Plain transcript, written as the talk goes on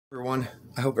Everyone,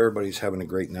 I hope everybody's having a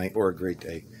great night or a great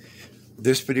day.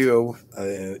 This video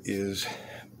is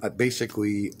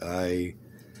basically I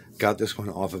got this one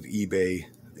off of eBay,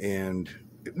 and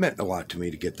it meant a lot to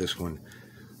me to get this one.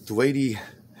 The lady,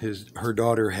 her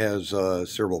daughter has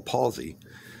cerebral palsy,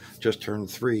 just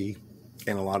turned 3,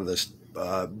 and a lot of this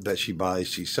that she buys,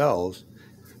 she sells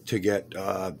to get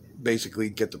basically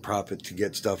get the profit to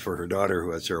get stuff for her daughter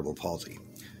who has cerebral palsy,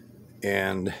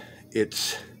 and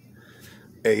it's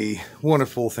a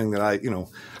wonderful thing that I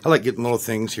like getting little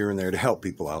things here and there to help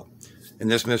people out. And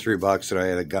this mystery box that I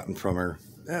had gotten from her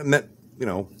meant,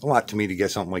 a lot to me to get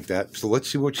something like that. So let's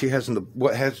see what she has in the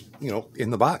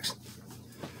box.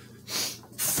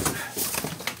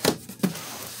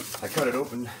 I cut it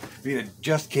open, being it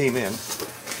just came in.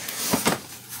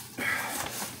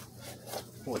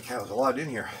 Holy cow, there's a lot in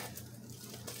here.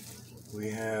 We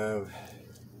have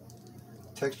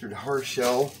textured hard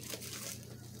shell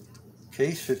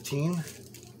case 15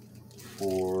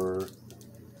 for,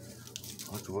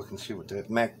 I'll have to look and see what that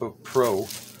MacBook Pro.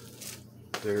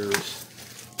 There's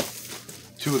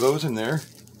 2 of those in there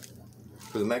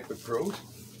for the MacBook Pros.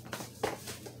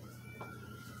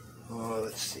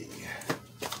 Let's see.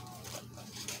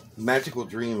 Magical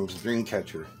Dreams Dream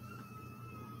Catcher.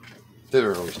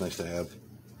 They're always nice to have.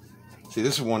 See,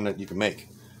 this is one that you can make.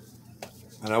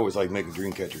 And I always like making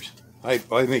dream catchers. I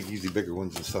make usually bigger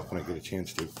ones and stuff when I get a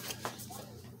chance to.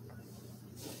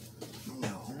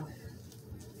 No,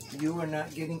 you are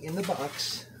not getting in the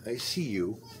box. I see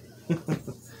you.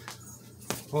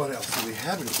 What else do we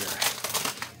have in here?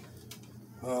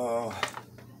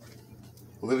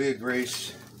 Olivia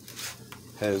Grace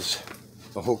has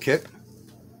the whole kit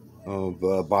of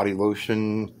body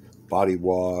lotion, body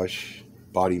wash,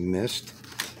 body mist.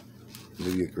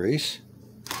 Olivia Grace.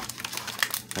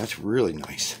 That's really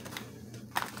nice.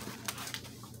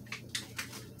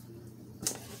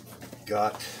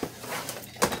 Got,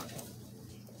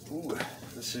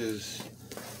 this is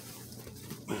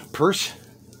Purse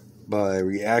by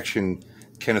Reaction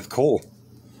Kenneth Cole.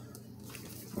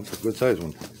 That's a good size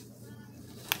one.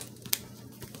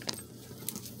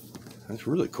 That's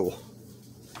really cool.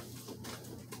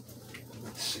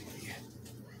 Let's see.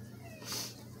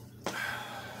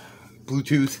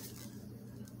 Bluetooth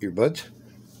earbuds.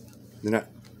 They're not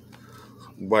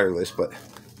wireless, but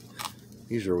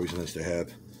these are always nice to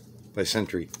have. By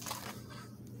Sentry.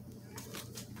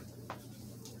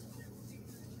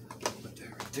 Put that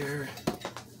right there.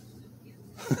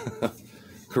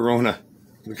 Corona.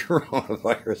 The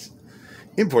coronavirus.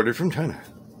 Imported from China.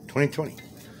 2020.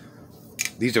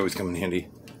 These always come in handy.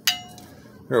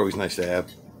 They're always nice to have.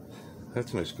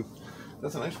 That's a nice one.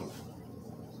 That's a nice one.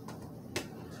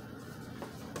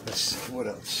 Let's see what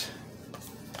else.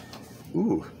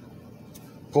 Ooh.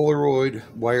 Polaroid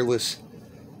wireless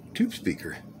tube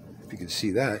speaker. If you can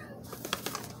see that.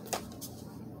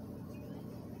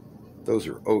 Those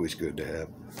are always good to have.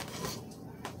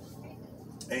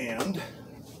 And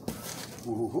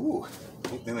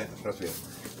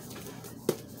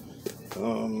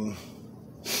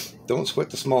don't sweat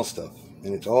the small stuff,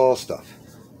 and it's all stuff.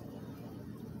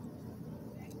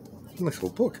 Nice little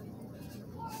book.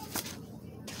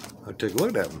 I'll take a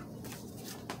look at that one.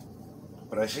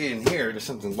 But I see in here there's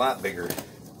something a lot bigger.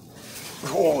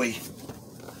 Holy.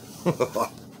 The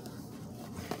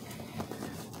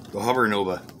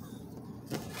Hovernova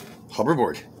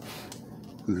hoverboard.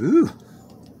 Ooh.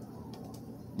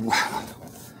 Wow.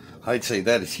 I'd say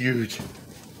that is huge.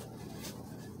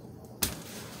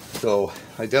 So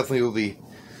I definitely will be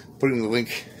putting the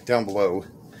link down below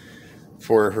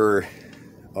for her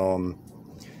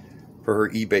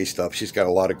eBay stuff. She's got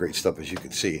a lot of great stuff, as you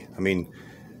can see. I mean,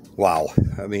 wow.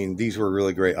 I mean, these were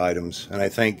really great items, and I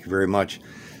thank you very much.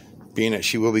 Being that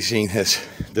she will be seeing this,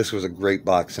 this was a great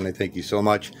box, and I thank you so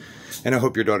much. And I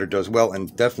hope your daughter does well,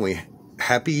 and definitely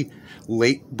happy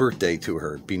late birthday to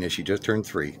her, being that she just turned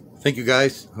 3. Thank you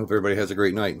guys. Hope everybody has a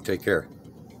great night, and take care.